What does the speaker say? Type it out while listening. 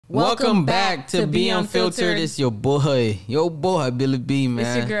Welcome back to Be Unfiltered. It's your boy, Billy B, man.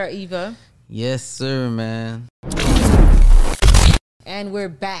 It's your girl, Eva. Yes, sir, man. And we're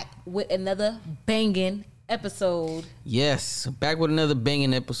back with another banging episode. Yes, back with another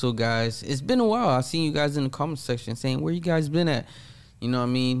banging episode, guys. It's been a while. I seen you guys in the comment section saying, where you guys been at? You know what I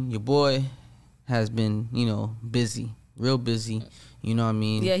mean? Your boy has been, busy, real busy. You know what I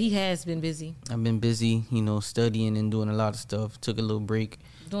mean? Yeah, he has been busy. I've been busy, studying and doing a lot of stuff. Took a little break.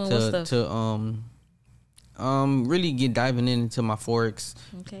 Doing what stuff? To really get diving into my Forex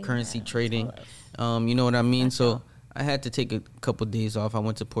currency trading. You know what I mean? So I had to take a couple of days off. I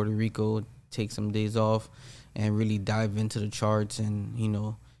went to Puerto Rico, take some days off and really dive into the charts and,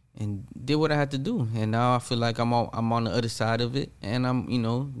 and did what I had to do. And now I feel like I'm on the other side of it, and I'm,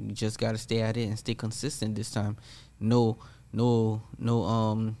 you just got to stay at it and stay consistent this time. No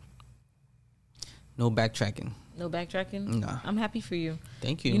backtracking. No backtracking? Nah. I'm happy for you.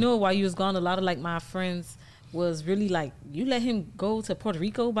 Thank you. You know, while you was gone, a lot of my friends was really like, you let him go to Puerto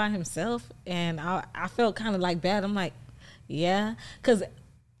Rico by himself? And I felt kind of like bad. I'm like, yeah. Because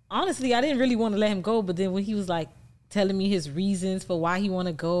honestly, I didn't really want to let him go. But then when he was like telling me his reasons for why he want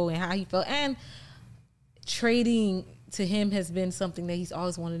to go and how he felt, and trading to him has been something that he's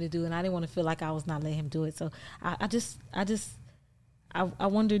always wanted to do, and I didn't want to feel like I was not letting him do it. So I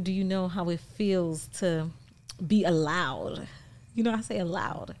wonder, do you know how it feels to be allowed? I say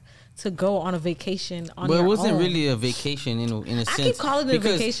allowed to go on a vacation on your own. But it wasn't really a vacation in a sense. I keep calling it a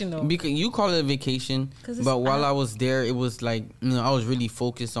vacation though. Because you call it a vacation, but while I was there, it was like, I was really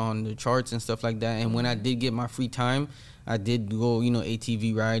focused on the charts and stuff like that. And when I did get my free time, I did go,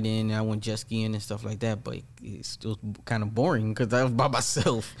 ATV riding, and I went jet skiing and stuff like that. But it's still kind of boring because I was by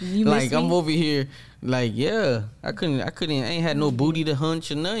myself. You like I'm over here, like I ain't had no booty to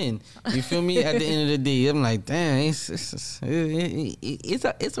hunch or nothing. You feel me? At the end of the day, I'm like, damn, it's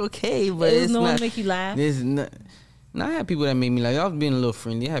okay, but it's no not. one make you laugh. There's not. Now I had people that made me like, I was being a little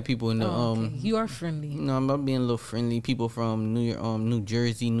friendly. I had people in the okay. You are friendly. I'm being a little friendly. People from New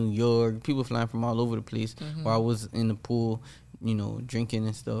Jersey, New York, people flying from all over the place. While I was in the pool, drinking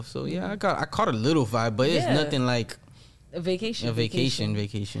and stuff. So yeah, I caught a little vibe, but it's nothing like a vacation. A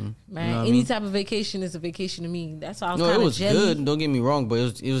vacation. Man, any type of vacation is a vacation to me. That's why I was kind of it was jelly. good. Don't get me wrong,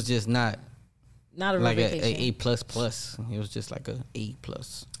 but it was just not a like vacation. A plus. It was just like a A+.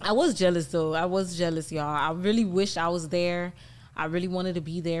 I was jealous though. I was jealous, y'all. I really wish I was there. I really wanted to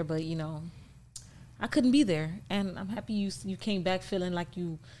be there, but I couldn't be there. And I'm happy you came back feeling like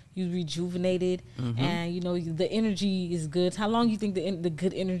you rejuvenated, and the energy is good. How long you think the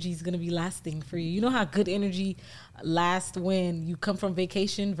good energy is gonna be lasting for you? You know how good energy lasts when you come from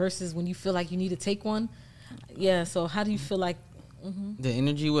vacation versus when you feel like you need to take one. Yeah. So how do you feel like? The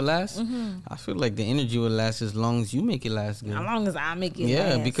energy will last. I feel like the energy will last as long as you make it last good. As long as I make it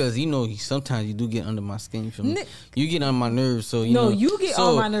last. Because sometimes you do get under my skin. You feel me? You get on my nerves. So you get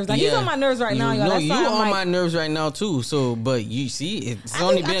on my nerves. Like he's on my nerves right now. No, you on my nerves right now too. So, but you see, it's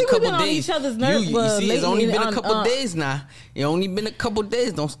only been a couple days. On each other's nerves, you see, it's only been a couple days now. It only been a couple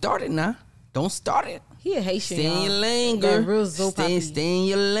days. Don't start it now. Don't start it. He a Haitian. Stay in your lane, girl. Stay in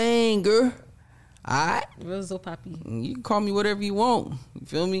your lane, girl. Alright, real zo papi. You can call me whatever you want. You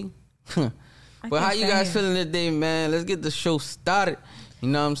feel me? But how you guys feeling today, man? Let's get the show started. You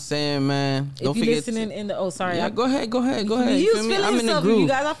know what I'm saying, man? Don't forget listening in the yeah, go ahead. He was feeling I'm in the himself. groove. You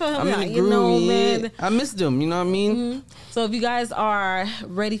guys, I feel him. I'm in the groove. Man. Yeah. I missed them. You know what I mean? So if you guys are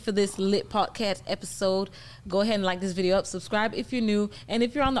ready for this lit podcast episode, go ahead and like this video up. Subscribe if you're new, and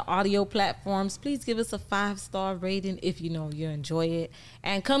if you're on the audio platforms, please give us a 5-star rating if you enjoy it,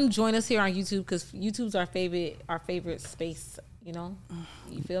 and come join us here on YouTube because YouTube's our favorite space. You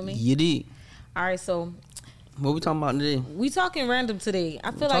feel me? You did. All right, so. What we talking about today? We talking random today.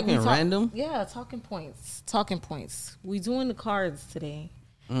 I feel like random. Yeah, talking points. We doing the cards today,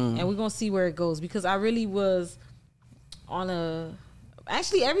 and we're gonna see where it goes because I really was on a.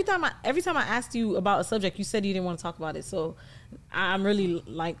 Actually, every time I asked you about a subject, you said you didn't want to talk about it. So I'm really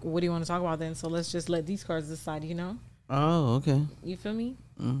like, what do you want to talk about then? So let's just let these cards decide. Oh, okay. You feel me?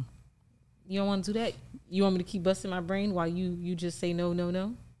 You don't want to do that? You want me to keep busting my brain while you just say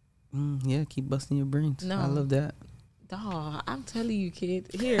no? Yeah, keep busting your brains. No. I love that. Dawg, I'm telling you, kid.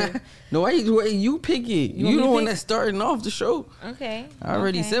 Here. No, why you pick it? You the one that's starting off the show. Okay. I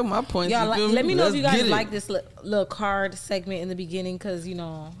already said my points. Y'all, let me know if you guys like this little card segment in the beginning, because,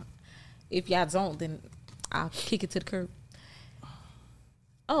 if y'all don't, then I'll kick it to the curb.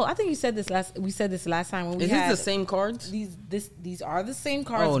 Oh, I think we said this last time when we had. Is this the same cards? These are the same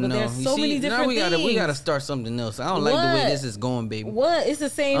cards, but there's so many different things. We gotta start something else. I don't like the way this is going, baby. What? It's the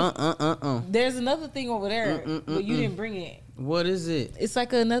same. There's another thing over there, but you didn't bring it. What is it? It's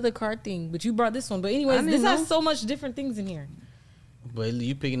like another card thing, but you brought this one. But anyways, this has so much different things in here. But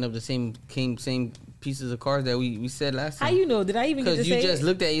you picking up the same pieces of cards that we said last time. How you know? Did I even get to say it? Because you just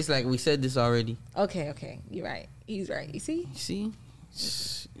looked at it. It's like we said this already. Okay. You're right. He's right. You see?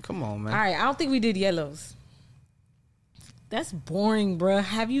 Come on, man. All right. I don't think we did yellows. That's boring, bruh.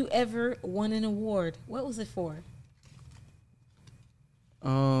 Have you ever won an award? What was it for? I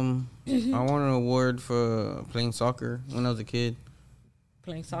won an award for playing soccer when I was a kid.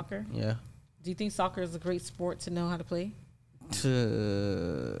 Playing soccer? Yeah. Do you think soccer is a great sport to know how to play?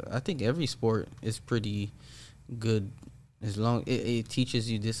 I think every sport is pretty good as long it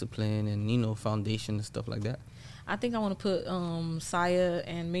teaches you discipline and foundation and stuff like that. I think I want to put Saya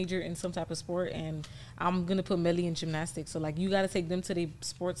and Major in some type of sport, and I'm gonna put Melly in gymnastics. So like you got to take them to the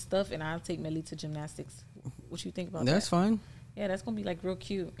sports stuff, and I'll take Melly to gymnastics. What you think about that? That's fine. Yeah, that's gonna be like real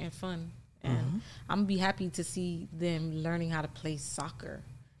cute and fun, and I'm gonna be happy to see them learning how to play soccer.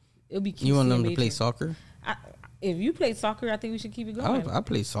 It'll be cute. You want them to play soccer? If you play soccer, I think we should keep it going. I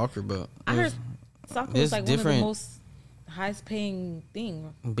play soccer, but I heard soccer is like different. One of the most highest paying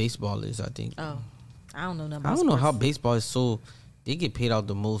thing. Baseball is, I think. Oh, I don't know nothing about know how baseball is so. They get paid out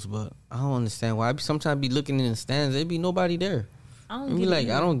the most, but I don't understand why. I sometimes be looking in the stands, there be nobody there. I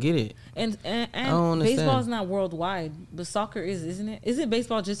don't get it. And baseball is not worldwide, but soccer is, isn't it? Isn't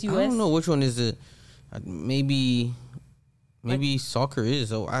baseball just U.S.? I don't know which one is it. Maybe soccer is.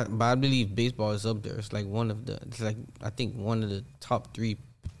 So but I believe baseball is up there. It's like I think one of the top 3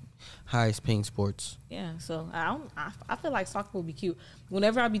 highest paying sports. Yeah, so I feel like soccer will be cute.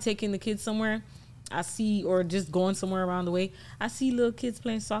 Whenever I be taking the kids somewhere, I see, or just going somewhere around the way, I see little kids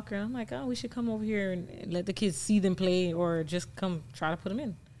playing soccer. I'm like, oh, we should come over here and let the kids see them play, or just come try to put them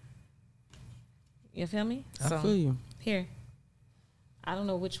in. You feel me? I feel you. Here, I don't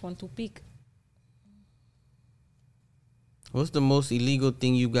know which one to pick. What's the most illegal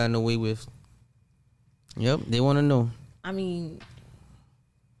thing you've gotten away with? Yep, they want to know. I mean,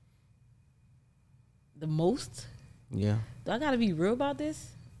 the most? Yeah. Do I got to be real about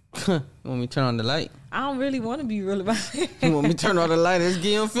this? You want me to turn on the light? I don't really want to be real about it. You want me to turn on the light? It's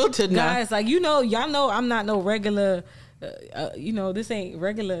getting filtered now. Guys, like, y'all know I'm not no regular, this ain't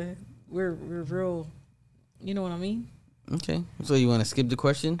regular. We're real, you know what I mean? Okay. So you want to skip the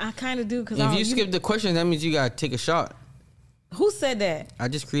question? I kind of do. If you skip the question, that means you got to take a shot. Who said that? I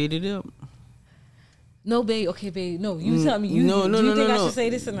just created it up. No, babe. Okay, babe. No, you tell me. Do you think I should say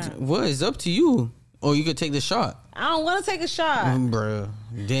this or not? What? It's up to you. Or you could take the shot. I don't want to take a shot. Bruh.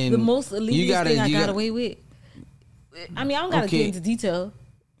 Then the most illegal thing I got away with. I mean, I don't got to get into detail.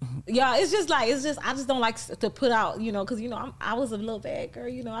 Yeah, I just don't like to put out, because, I was a little bad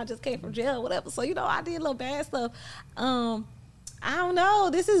girl, I just came from jail, whatever. So, I did a little bad stuff. I don't know.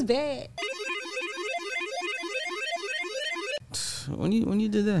 This is bad. When you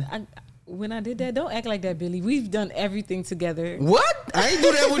did that? When I did that, don't act like that, Billy. We've done everything together. What? I ain't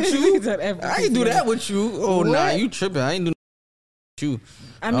do that with you. We've done everything I ain't do that with you. Oh, what? Nah, you tripping. I ain't do that with you.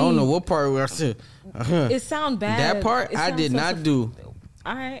 I don't know what part where I said. It sound bad. That part I did not do.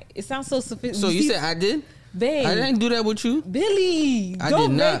 All right. It sounds so sophisticated. So you said I did? Babe. I didn't do that with you. Billy. I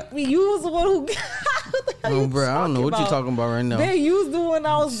don't did not. Make me. You was the one who... Oh, bro, I don't know what you're talking about right now. Babe, you was the one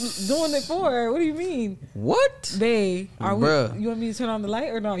I was doing it for. What do you mean? What? Babe, you want me to turn on the light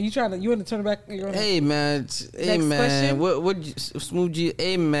or no? You want to turn it back? Hey, man. Hey, man. What Smooth G?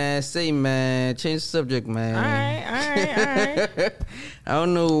 Hey, man. Say, man. Change the subject, man. All right. I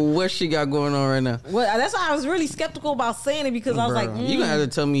don't know what she got going on right now. Well, that's why I was really skeptical about saying it, because I was like, you gonna have to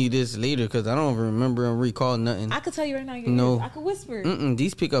tell me this later, because I don't remember and recall nothing. I could tell you right now. No. I could whisper.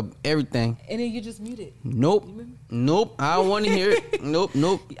 These pick up everything. And then you just mute it. Nope. I don't want to hear it. Nope.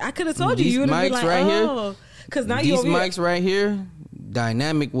 I could have told you. You would have been like, right here. Because now these mics right here,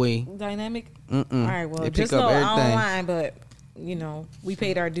 dynamic way. Dynamic. All right. Well, just know I don't mind, but we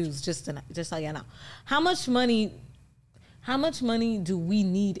paid our dues. Just so you know, how much money do we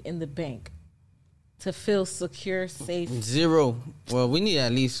need in the bank to feel secure, safe? 0. Well, we need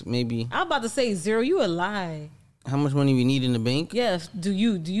at least maybe. I'm about to say 0. You a lie. How much money we need in the bank? Yes. Do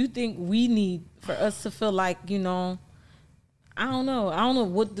you think we need for us to feel like, I don't know. I don't know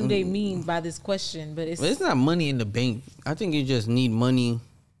what do they mean by this question, but it's not money in the bank. I think you just need money.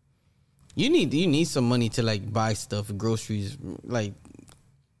 You need some money to like buy stuff, groceries, like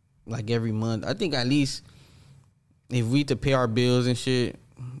every month. I think at least if we to pay our bills and shit,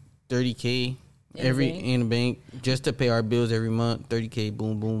 $30K in the bank just to pay our bills every month, $30K,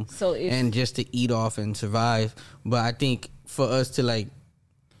 boom, boom. So and just to eat off and survive. But I think for us to like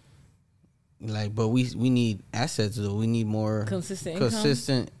Like, but we need assets though. We need more consistent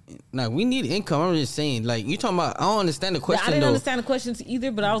income. No, we need income. I'm just saying. Like, you talking about? I don't understand the question. I didn't understand the questions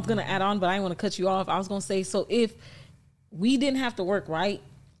either, but I was gonna add on, but I didn't want to cut you off. I was gonna say, so if we didn't have to work, right?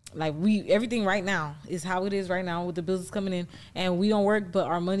 Like everything right now is how it is right now with the bills coming in, and we don't work, but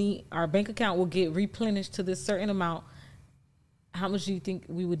our money, our bank account will get replenished to this certain amount. How much do you think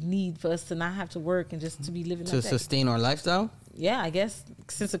we would need for us to not have to work and just to be living to sustain our lifestyle? Yeah, I guess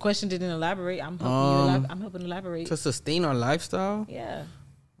since the question didn't elaborate, I'm helping elaborate. To sustain our lifestyle? Yeah.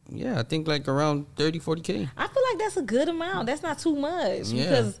 Yeah, I think like around 30, 40K. I feel like that's a good amount. That's not too much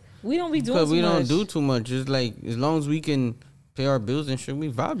because we don't be doing too much. Because we don't do too much. It's like as long as we can pay our bills and shit,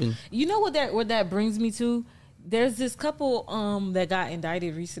 we vibing. You know what that brings me to? There's this couple that got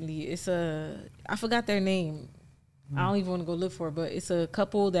indicted recently. I forgot their name. I don't even want to go look for it, but it's a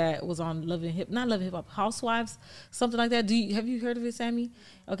couple that was on not Love and Hip Hop, Housewives, something like that. Have you heard of it, Sammy?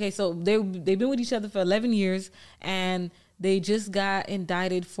 Okay, so they've been with each other for 11 years, and they just got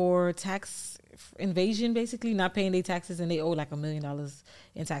indicted for tax invasion, basically not paying their taxes, and they owe like $1 million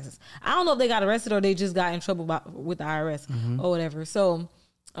in taxes. I don't know if they got arrested or they just got in trouble with the IRS or whatever. So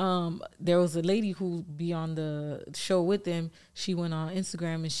there was a lady who be on the show with them. She went on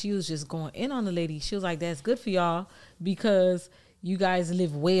Instagram and she was just going in on the lady. She was like, that's good for y'all because you guys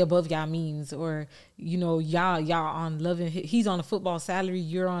live way above y'all means, or you know, y'all on loving. He's on a football salary,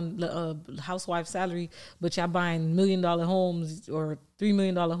 you're on a housewife salary, but y'all buying $1 million homes or $3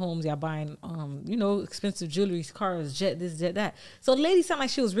 million homes. Y'all buying you know, expensive jewelry, cars, jet this, jet that. So the lady sounded like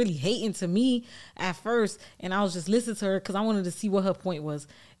she was really hating to me at first, and I was just listening to her because I wanted to see what her point was.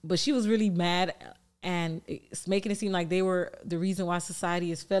 But she was really mad, and it's making it seem like they were the reason why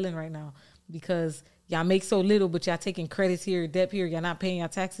society is failing right now, because y'all make so little, but y'all taking credits here, debt here, y'all not paying y'all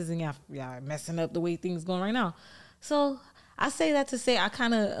taxes, and y'all messing up the way things going right now. So I say that to say I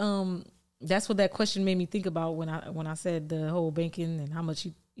kind of that's what that question made me think about when I said the whole banking and how much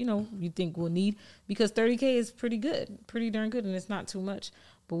you think we'll need, because 30K is pretty good, pretty darn good, and it's not too much.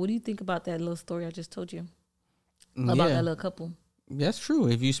 But what do you think about that little story I just told you about that little couple? That's true.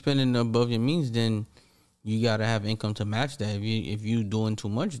 If you spending above your means, then you gotta have income to match that. If you doing too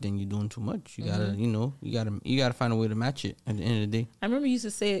much, then you're doing too much. You gotta, you gotta find a way to match it at the end of the day. I remember you used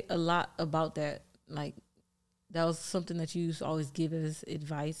to say a lot about that. Like, that was something that you used to always give as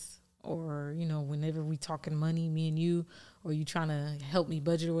advice, or, whenever we talking money, me and you, or you trying to help me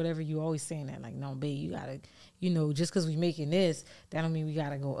budget or whatever, you always saying that, like, no, babe, you gotta, just because we making this, that don't mean we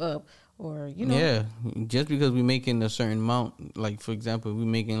gotta go up, or, Yeah, just because we making a certain amount, like, for example, we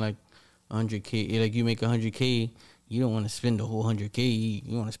making like 100K, like you make 100K, you don't want to spend the whole 100K.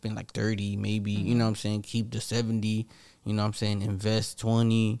 You want to spend like 30, maybe. Mm-hmm. You know what I'm saying? Keep the 70. You know what I'm saying? Invest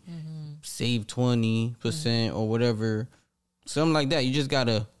 20, save 20% or whatever, something like that. You just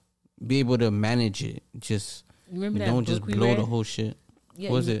gotta be able to manage it. Just don't just blow the whole shit.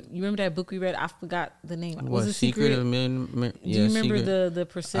 Yeah, You remember that book we read? I forgot the name. What was it? Secret of a Million? Do you remember the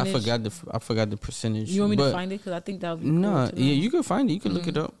percentage? I forgot the percentage. You want me to find it? Because I think that would be cool to know. Yeah, you can find it. You can look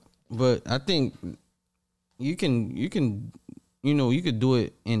it up. But I think you can you could do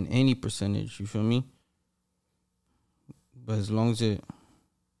it in any percentage. You feel me? But as long as it,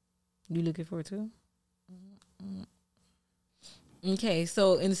 you looking for it too. Okay,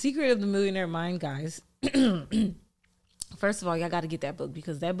 so in The Secret of the Millionaire Mind, guys. First of all, y'all got to get that book,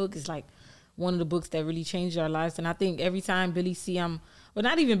 because that book is like one of the books that really changed our lives. And I think every time Billy well,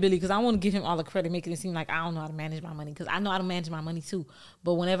 not even Billy, because I want to give him all the credit, making it seem like I don't know how to manage my money, because I know how to manage my money too.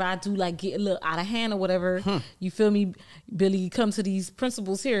 But whenever I do like get a little out of hand or whatever, you feel me, Billy, come to these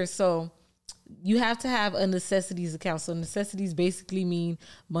principles here. So you have to have a necessities account. So necessities basically mean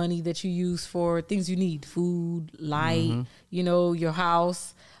money that you use for things you need: food, light, your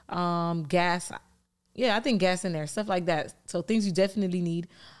house, gas. Yeah, I think gas in there, stuff like that. So things you definitely need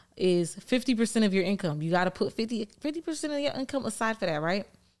is 50% of your income. You got to put 50% of your income aside for that, right?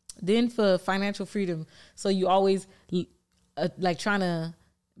 Then for financial freedom. So you always like trying to,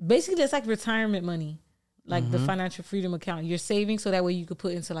 basically it's like retirement money, like the financial freedom account. You're saving so that way you could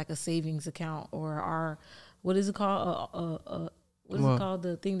put into like a savings account, or what is it called? What is it called?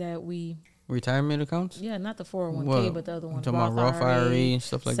 The thing that we... Retirement accounts? Yeah, not the 401k, but the other one. Talking about Roth IRA and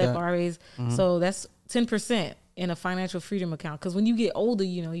stuff like that. IRAs. So that's 10% in a financial freedom account. Because when you get older,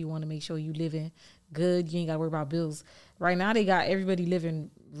 you want to make sure you living good. You ain't got to worry about bills. Right now, they got everybody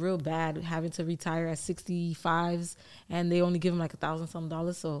living real bad, having to retire at 65s, and they only give them like $1,000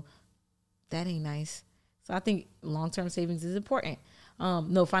 something. So that ain't nice. So I think long-term savings is important.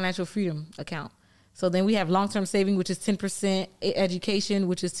 No, financial freedom account. So then we have long-term saving, which is 10%, education,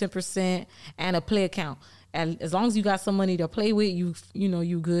 which is 10%, and a play account. And as long as you got some money to play with,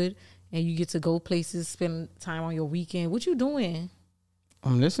 you good. and you get to go places, spend time on your weekend. What you doing?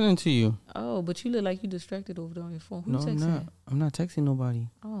 I'm listening to you. Oh, but you look like you distracted over there on your phone. Who texting? I'm not. I'm not texting nobody.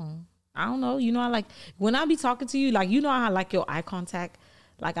 Oh, I don't know. You know, I like when I be talking to you, like, you know how I like your eye contact.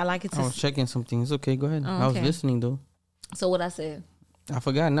 Like, I like it to. I was checking something. It's okay. Go ahead. Oh, I was listening though. So what I said? I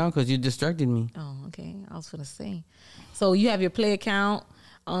forgot now because you distracted me. Oh, okay. I was gonna say. So you have your play account,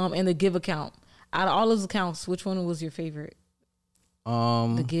 and the give account. Out of all those accounts, which one was your favorite?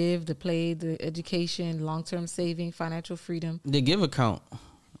 The give, the play, the education, long-term saving, financial freedom. The give account.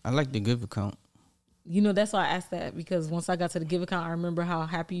 I like the give account. You know, that's why I asked that, because once I got to the give account, I remember how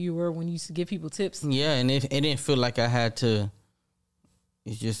happy you were when you used to give people tips. Yeah, and it didn't feel like I had to.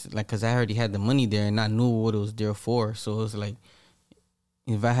 It's just like because I already had the money there and I knew what it was there for. So it was like,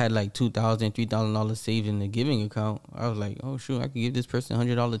 if I had like $2,000, $3,000 saved in the giving account, I was like, oh shoot, I could give this person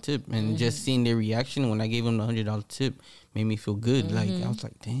 $100 tip. And just seeing their reaction when I gave them the $100 tip made me feel good. Like I was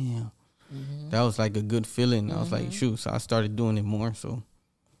like, damn, that was like a good feeling. I was like, shoot. So I started doing it more. So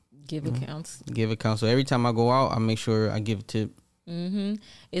give accounts. Give accounts. So every time I go out, I make sure I give a tip.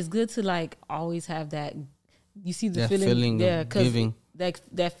 It's good to like always have that. You see the That feeling, yeah, of giving.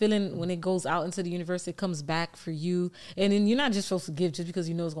 That feeling when it goes out into the universe, it comes back for you. And then you're not just supposed to give just because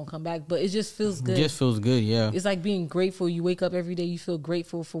you know it's gonna come back, but it just feels good. It just feels good, yeah. It's like being grateful. You wake up every day, you feel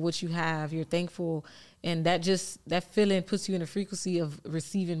grateful for what you have. You're thankful, and that feeling puts you in a frequency of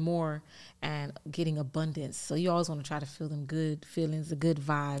receiving more and getting abundance. So you always want to try to feel them good feelings, the good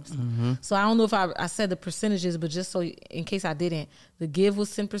vibes. So I don't know if I said the percentages, but just so in case I didn't, the give was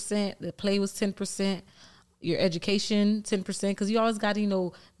 10%, the play was 10%. Your education 10%, because you always got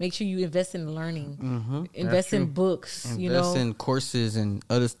to make sure you invest in learning, invest in books, invest in courses and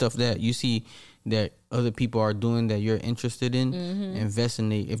other stuff that you see that other people are doing that you're interested in. Invest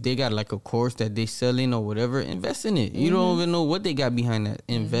in it. If they got like a course that they selling or whatever, invest in it. You don't even know what they got behind that.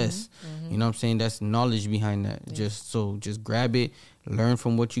 Invest. You know what I'm saying? That's knowledge behind that. Just grab it, learn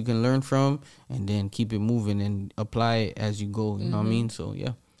from what you can learn from, and then keep it moving and apply it as you go. You know what I mean? So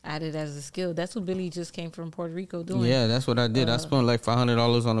yeah. Add it as a skill. That's what Billy just came from Puerto Rico doing. Yeah, that's what I did. I spent like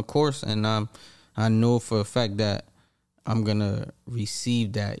 $500 on a course, and I know for a fact that I'm gonna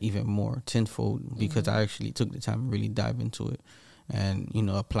receive that even more tenfold because I actually took the time to really dive into it and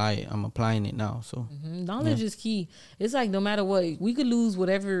apply it. I'm applying it now. So knowledge is key. It's like no matter what, we could lose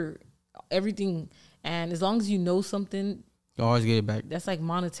everything, and as long as you know something, you always get it back. That's like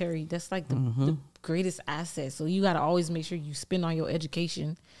monetary. That's like the greatest asset. So you got to always make sure you spend on your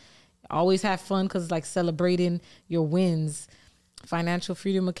education. Always have fun, because it's like celebrating your wins. Financial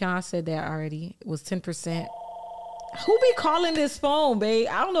freedom account, I said that already, it was 10%. Who be calling this phone, babe?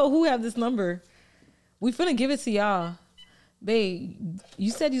 I don't know who have this number. We finna give it to y'all. Babe,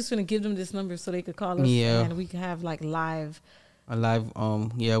 you said you was finna give them this number so they could call us. Yeah. And we could have like live. A live,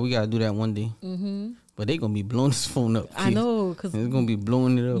 yeah, we gotta do that one day. But they gonna be blowing this phone up. I know, because it's gonna be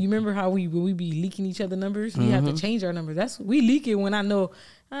blowing it up. You remember how when we be leaking each other numbers? We have to change our number. We leak it when I know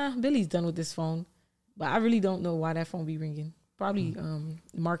Billy's done with this phone. But I really don't know why that phone be ringing. Probably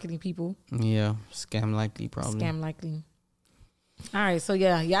marketing people. Yeah, scam likely probably. Scam likely. All right, so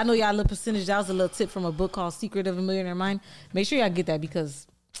yeah, y'all know y'all little percentage. That was a little tip from a book called Secret of a Millionaire Mind. Make sure y'all get that, because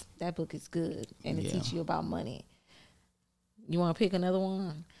that book is good and it teaches you about money. You want to pick another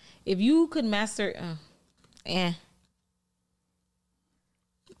one? If you could master, if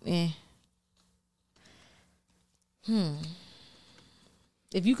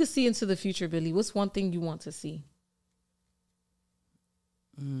you could see into the future, Billy, what's one thing you want to see?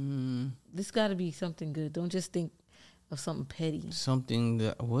 This got to be something good. Don't just think of something petty. Something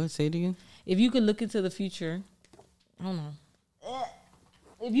that, what? Say it again. If you could look into the future, I don't know.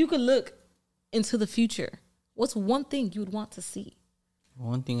 If you could look into the future, what's one thing you would want to see?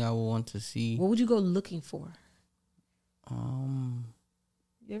 One thing I would want to see. What would you go looking for?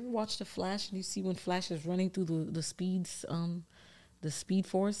 You ever watch The Flash and you see when Flash is running through the speeds, the speed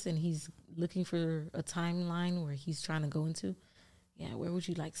force, and he's looking for a timeline where he's trying to go into? Yeah, where would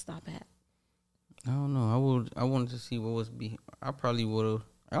you like stop at? I don't know. I wanted to see what was I probably would have.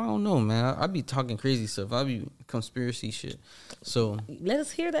 I don't know, man. I'd be talking crazy stuff. I'd be conspiracy shit. So let us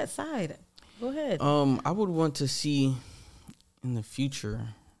hear that side. Go ahead. I would want to see in the future.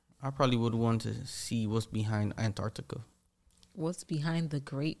 I probably would want to see what's behind Antarctica. What's behind the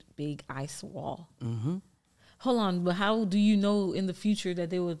great big ice wall? Hold on, but how do you know in the future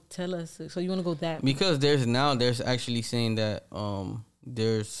that they would tell us? So you want to go that? Because there's actually saying that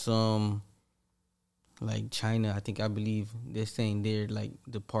there's some, like China, I believe they're saying they're like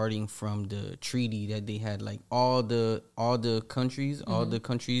departing from the treaty that they had. Like all the countries, all the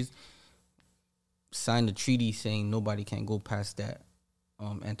countries signed a treaty saying nobody can go past that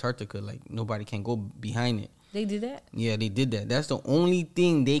Antarctica. Like nobody can go behind it. They did that? Yeah, they did that. That's the only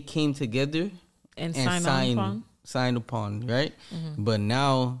thing they came together and signed upon, right? Mm-hmm. But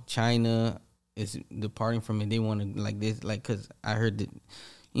now China is departing from it. They want to like this, like, because I heard that,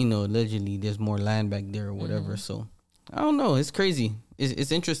 allegedly there's more land back there or whatever. Mm-hmm. So I don't know. It's crazy.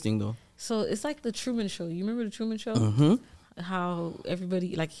 It's interesting though. So it's like the Truman Show. You remember the Truman Show? Mm-hmm. How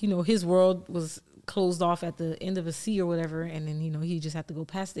everybody, like, his world was closed off at the end of a sea or whatever, and then he just had to go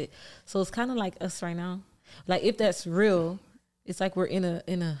past it. So it's kind of like us right now. Like, if that's real, it's like we're in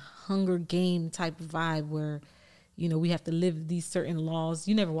a Hunger Game type of vibe where, we have to live these certain laws.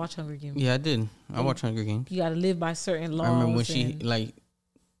 You never watch Hunger Games? Yeah, I did. I watched Hunger Games. You got to live by certain laws. I remember when she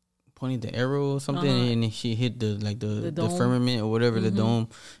pointed the arrow or something, and then she hit the firmament or whatever, the dome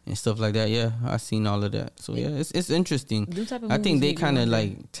and stuff like that. Yeah, I seen all of that. So yeah, it's interesting. I think they kind of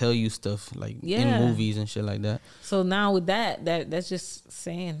like tell you stuff like in movies and shit like that. So now with that's just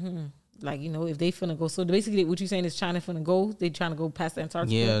saying, like, if they finna go. So basically, what you saying is China finna go. They trying to go past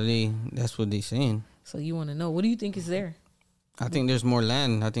Antarctica. Yeah, that's what they saying. So you want to know, what do you think is there? I think there's more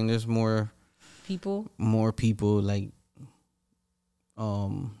land. I think there's more people. More people like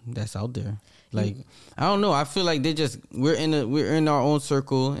that's out there. Like, I don't know. I feel like we're in our own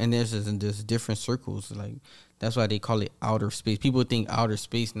circle, and there's different circles. Like, that's why they call it outer space. People think outer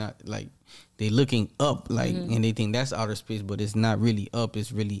space, not like they looking up, like, and they think that's outer space, but it's not really up.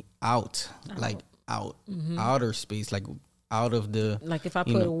 It's really out, like out, outer space, like out of the. Like if I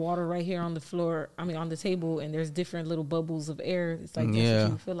put water right here on the floor, on the table, and there's different little bubbles of air. It's like that's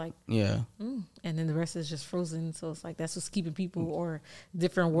what you feel like. Yeah. And then the rest is just frozen. So it's like that's what's keeping people or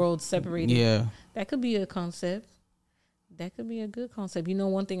different worlds separated. Yeah. That could be a concept. That could be a good concept.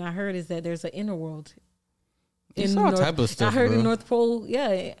 One thing I heard is that there's an inner world. It's all type of stuff. I heard bro. in North Pole,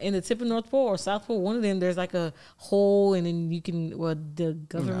 in the tip of North Pole or South Pole, one of them there's like a hole, and then you can the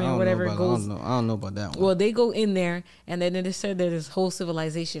government or whatever goes. I don't know about that one. Well, they go in there, and then they said that there's whole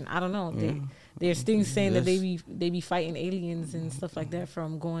civilization. I don't know. There's things saying that they be fighting aliens and stuff like that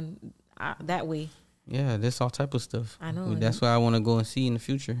from going that way. Yeah, there's all type of stuff. I know. That's what I want to go and see in the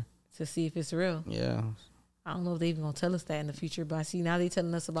future to see if it's real. Yeah. I don't know if they even gonna tell us that in the future, but I see now they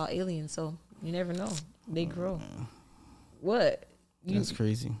telling us about aliens, so you never know. They grow. What? That's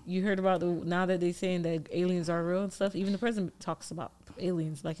crazy. You heard about now that they saying that aliens are real and stuff? Even the president talks about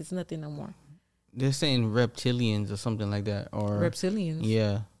aliens like it's nothing no more. They're saying reptilians or something like that. Or reptilians.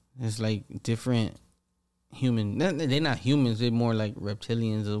 Yeah. It's like different human. They're not humans. They're more like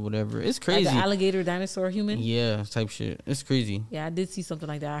reptilians or whatever. It's crazy. Like the alligator dinosaur human? Yeah, type shit. It's crazy. Yeah, I did see something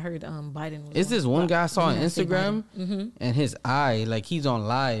like that. I heard Biden was. It's this one guy I saw on Instagram, and his eye, like he's on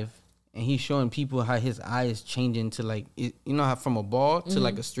live, and he's showing people how his eye is changing to like, how from a ball to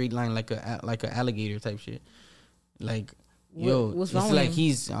like a straight line, like a alligator type shit. Like, what's wrong with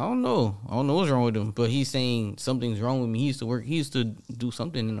him? I don't know what's wrong with him, but he's saying something's wrong with me. He used to do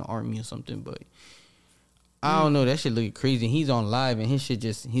something in the army or something, but I don't know. That shit look crazy. He's on live, and his shit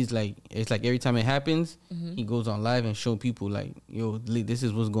he's like, it's like every time it happens, he goes on live and show people like, this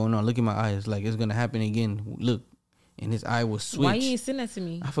is what's going on. Look at my eyes. Like, it's gonna happen again. Look, and his eye was switched. Why you ain't send that to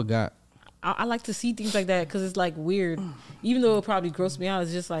me? I forgot. I like to see things like that because it's like weird. Even though it probably grossed me out,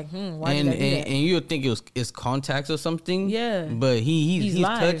 it's just like, why did I do that? And you'll think it's contacts or something. Yeah. But he's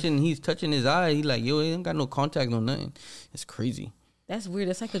touching his eye. He like, he ain't got no contact, no nothing. It's crazy. That's weird.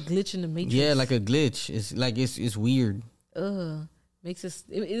 That's like a glitch in the matrix. Yeah, like a glitch. It's like it's weird. Makes us.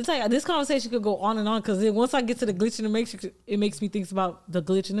 It's like this conversation could go on and on because once I get to the glitch in the matrix, it makes me think about the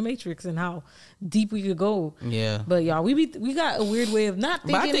glitch in the matrix and how deep we could go. Yeah. But y'all, we got a weird way of not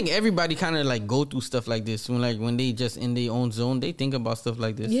thinking. But I think everybody kind of like go through stuff like this when they just in their own zone, they think about stuff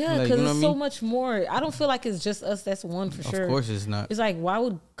like this. Yeah, because it's so much more. I don't feel like it's just us. That's one for sure. Of course, it's not. It's like, why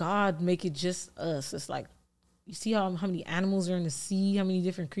would God make it just us? It's like, you see how many animals are in the sea, how many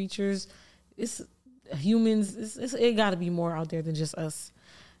different creatures. It's humans. It got to be more out there than just us.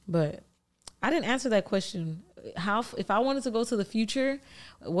 But I didn't answer that question. If I wanted to go to the future,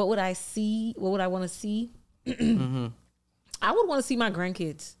 what would I see? What would I want to see? I would want to see my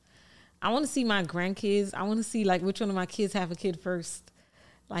grandkids. I want to see my grandkids. I want to see like which one of my kids have a kid first.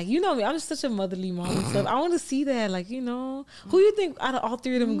 Like, you know me, I'm just such a motherly mom and stuff. I want to see that. Like, who you think out of all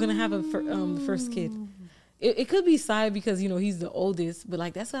three of them going to have the first kid? It could be Sai because, he's the oldest. But,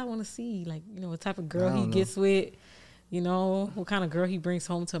 like, that's what I want to see. Like, what type of girl gets with. What kind of girl he brings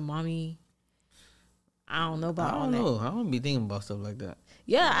home to mommy. I don't know about all I don't that. know. I don't be thinking about stuff like that.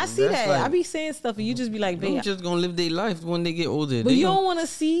 Yeah, I see That's that. like- I be saying stuff and you just be like, They're babe. just gonna live their life when they get older. But They you gon- don't want to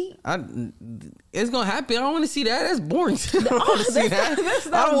see. It's gonna happen. I don't want to see that. That's boring. I don't want to see that. That's I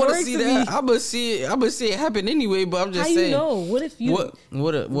not don't want to boring see to that. me. I'm gonna see it. I'm gonna see it happen anyway. But I'm just How saying. you know? What if you?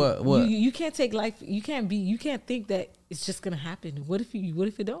 What? You can't take life. You can't think that it's just gonna happen. What if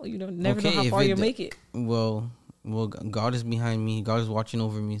it don't? You don't never know how if far it you'll d- make it. Well, God is behind me. God is watching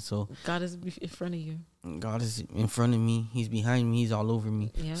over me. So God is in front of you. God is in front of me. He's behind me. He's all over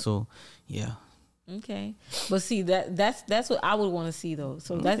me. Yep. So yeah. Okay, but see that's what I would want to see though.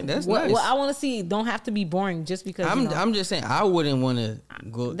 So Okay, that's nice. what I want to see. Don't have to be boring just because. I'm just saying I wouldn't want to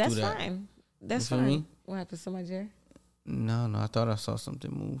go That's through that. fine. That's You feel fine. me? What happened? Somebody there? No, I thought I saw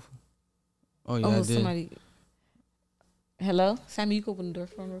something move. Oh yeah, I Oh, did. somebody. Hello, Sammy. You can open the door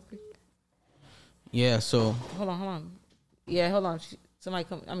for him real quick. Yeah. So Hold on. Yeah, hold on. Somebody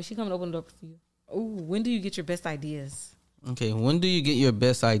come. I mean, she coming to open the door for you. Oh, when do you get your best ideas? okay, when do you get your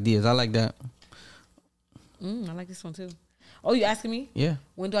best ideas? I like that. I like this one too. Oh, you asking me? Yeah.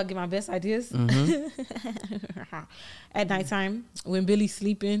 When do I get my best ideas? Mm-hmm. At nighttime when Billy's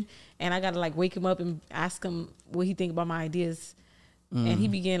sleeping, and I gotta like wake him up and ask him what he think about my ideas. And he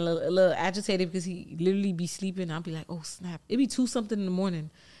began a little agitated because he literally be sleeping. I'll be like, oh snap! It be 2-something in the morning,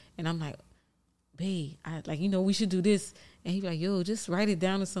 and I'm like, babe, we should do this. And he be like, yo, just write it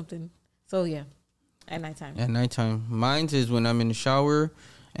down or something. So yeah, at nighttime. At nighttime, mine is when I'm in the shower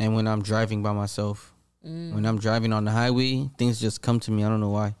and when I'm driving by myself. When I'm driving on the highway, things just come to me. I don't know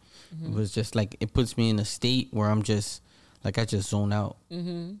why. It was just like it puts me in a state where I'm just like I just zone out.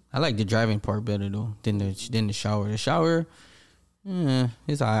 I like the driving part better though than the shower. The shower,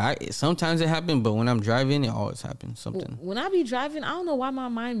 it's alright. Sometimes it happens, but when I'm driving, it always happens something. When I be driving, I don't know why my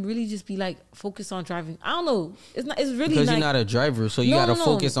mind really just be like focused on driving. I don't know. It's really Because like, you're not a driver, so you gotta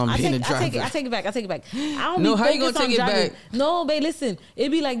focus on being a driver. I take it back. I don't No, be how you focused gonna on take it driving. back? No, babe, listen. It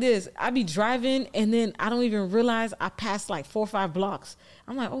be like this. I be driving and then I don't even realize I passed like 4 or 5 blocks.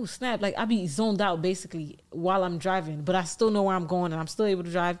 I'm like, oh snap! Like I be zoned out basically while I'm driving, but I still know where I'm going and I'm still able to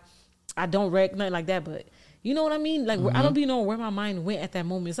drive. I don't wreck nothing like that, but. You know what I mean? Like I don't be knowing where my mind went at that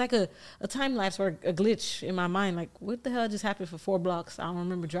moment. It's like a time lapse or a glitch in my mind. Like what the hell just happened for 4 blocks? I don't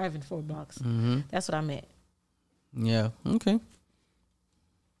remember driving 4 blocks. That's what I meant. Yeah. Okay.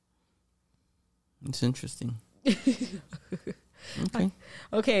 It's interesting. Okay.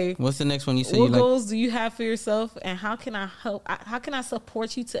 Okay. What's the next one you say? What you like? goals do you have for yourself, and how can I help? How can I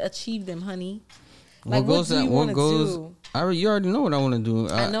support you to achieve them, honey? Like what do you want to do? You already know what I want to do.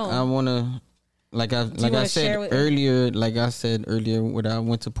 I know. I want to. Like I said earlier, what I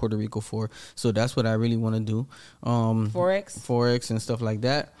went to Puerto Rico for. So that's what I really want to do. Forex and stuff like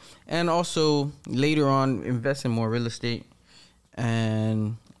that. And also later on invest in more real estate.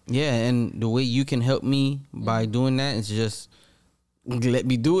 And yeah, and the way you can help me by doing that is just let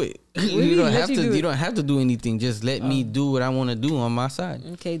me do it. You don't have to do anything. Just let me do what I want to do on my side.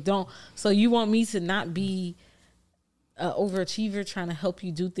 Okay, so you want me to not be overachiever trying to help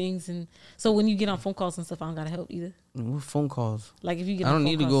you do things, and so when you get on phone calls and stuff, I don't gotta help either. What phone calls? Like if you get, I don't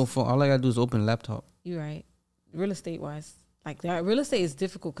need to go phone. All I gotta do is open laptop. You're right. Real estate wise, like that, real estate is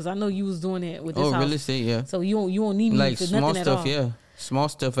difficult because I know you was doing it with this house. Real estate, yeah. So you won't need me like for small nothing stuff, at all. yeah. Small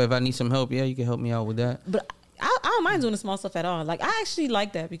stuff. If I need some help, yeah, you can help me out with that. But I don't mind doing the small stuff at all. Like I actually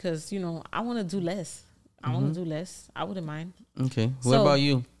like that because I want to do less. I want to do less. I wouldn't mind. Okay. What about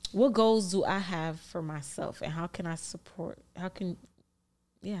you? What goals do I have for myself, and how can I support? How can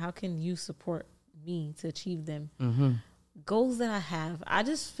you support me to achieve them? Goals that I have, I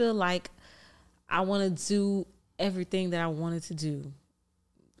just feel like I want to do everything that I wanted to do.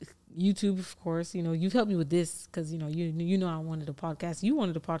 YouTube, of course, you've helped me with this because I wanted a podcast. You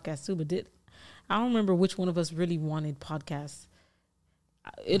wanted a podcast too, but I don't remember which one of us really wanted podcasts.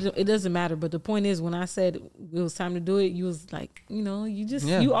 It doesn't matter, but the point is, when I said it was time to do it, you was like,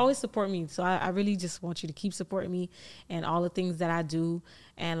 you always support me. So I really just want you to keep supporting me and all the things that I do,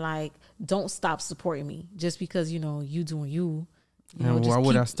 and like don't stop supporting me just because you doing you. Why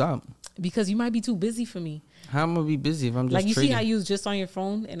would I stop? Because you might be too busy for me. How am I gonna be busy if I'm just like you trading? see how you was just on your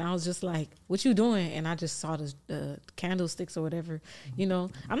phone, and I was just like, "What you doing?" And I just saw the candlesticks or whatever.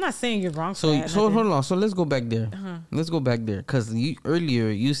 I'm not saying you're wrong. So hold on. So let's go back there. Let's go back there because earlier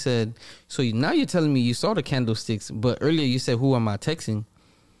you said. So now you're telling me you saw the candlesticks, but earlier you said, "Who am I texting?"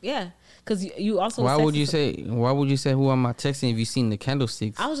 Yeah, because you also. Why would you say who am I texting if you seen the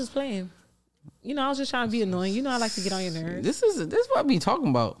candlesticks? I was just playing. I was just trying to be annoying. I like to get on your nerves. This is what I be talking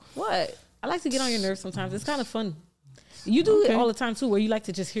about. What? I like to get on your nerves sometimes. It's kind of fun. You do it all the time too, where you like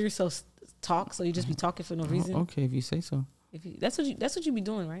to just hear yourself talk, so you just be talking for no reason. Okay, if you say so. That's what you be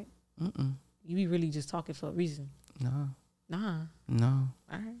doing, right? You be really just talking for a reason. Nah. No.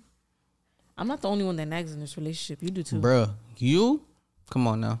 All right. I'm not the only one that nags in this relationship. You do too. Bruh, you? Come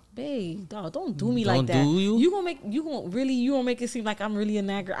on now. Babe, dog, don't do me like that. Don't do you? You gonna make it seem like I'm really a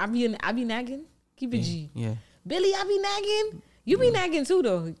nagger. I be nagging. Keep it G. Yeah. Billy, I be nagging. You be nagging too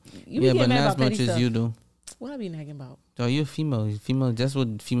though. You be but getting mad not about as much petty as stuff. you do. What I be nagging about? So you're a female. Female, that's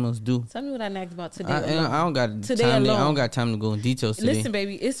what females do. Tell me what I nagged about today. I don't got time. I don't got time to go in details today. Listen,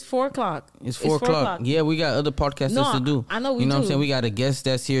 baby, it's 4:00. It's 4 o'clock. Yeah, we got other podcasts to do. I know we do. You know what I'm saying? We got a guest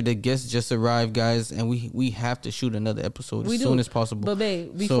that's here. The guest just arrived, guys, and we have to shoot another episode as soon as possible. But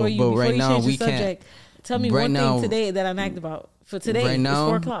babe, before you change the subject, tell me one thing today that I nagged about. For today, it's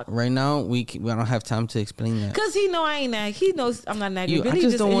 4 o'clock. Right now, we don't have time to explain that. Cause he know I ain't nag. He knows I'm not nagging. I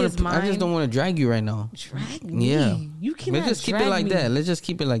just don't want to drag you right now. Drag me? Yeah. You cannot. Let's just keep it like that. Let's just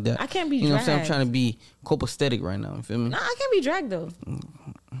keep it like that. I can't be dragged. You know what I'm saying? I'm trying to be copacetic right now. You feel me? Nah, I can't be dragged though.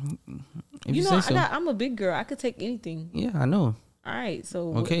 You know, I'm a big girl. I could take anything. Yeah, I know. All right,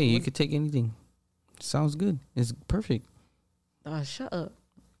 so okay, you could take anything. Sounds good. It's perfect. Shut up.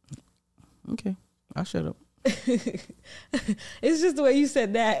 Okay, I'll shut up. It's just the way you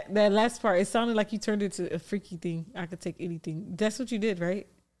said that last part. It sounded like you turned it to a freaky thing. I could take anything. That's what you did, right?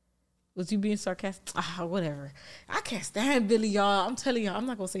 Was you being sarcastic? Whatever. I can't stand Billy, y'all. I'm telling y'all, I'm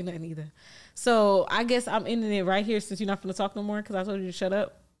not gonna say nothing either. So I guess I'm ending it right here since you're not gonna talk no more because I told you to shut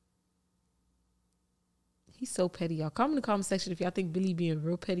up. He's so petty, y'all. Comment in the comment section if y'all think Billy being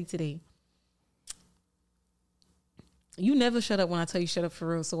real petty today. You never shut up when I tell you shut up for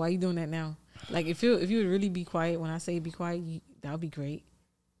real. So why you doing that now? Like if you would really be quiet when I say be quiet, that would be great.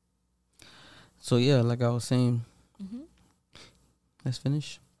 So yeah, like I was saying, let's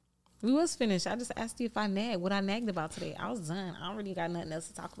finish. We was finished. I just asked you if I nagged. What I nagged about today. I was done. I don't really got nothing else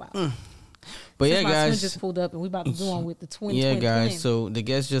to talk about. But since yeah, guys, twin just pulled up and we about to do on with the twin. Yeah, guys. Twin. So the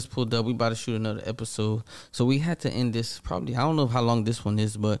guest just pulled up. We about to shoot another episode. So we had to end this probably. I don't know how long this one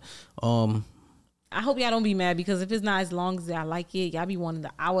is, but I hope y'all don't be mad because if it's not as long as I like it, y'all be wanting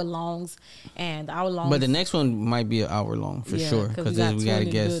the hour longs and the hour longs. But the next one might be an hour long for sure because we got a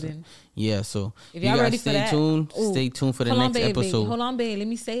guest. Yeah, so if y'all ready for that, stay tuned for the next episode. Hold on, babe. Let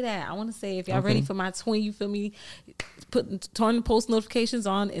me say that. I want to say if y'all ready for my twin, you feel me? Turn the post notifications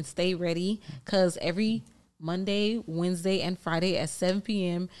on and stay ready because every Monday, Wednesday, and Friday at 7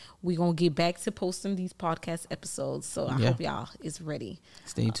 p.m. we're going to get back to posting these podcast episodes. So I hope y'all is ready.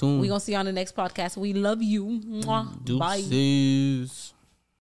 Stay tuned. We're going to see you on the next podcast. We love you. Mwah. Bye.